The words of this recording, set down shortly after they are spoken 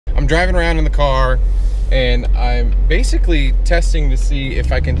driving around in the car, and I'm basically testing to see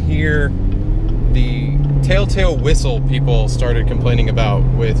if I can hear the telltale whistle people started complaining about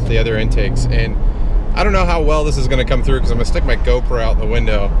with the other intakes. And I don't know how well this is going to come through because I'm going to stick my GoPro out the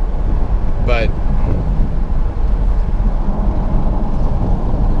window, but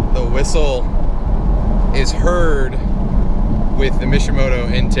the whistle is heard with the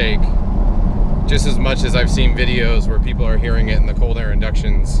Mishimoto intake just as much as I've seen videos where people are hearing it in the Cold Air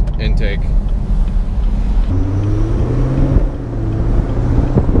Inductions intake.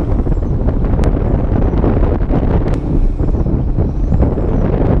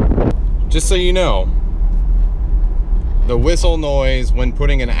 Just so you know, the whistle noise when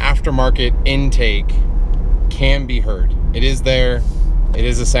putting an aftermarket intake can be heard. It is there, it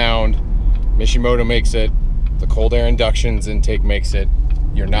is a sound. Mishimoto makes it, the Cold Air Inductions intake makes it.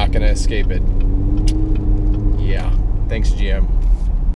 You're not gonna escape it. Yeah, thanks GM.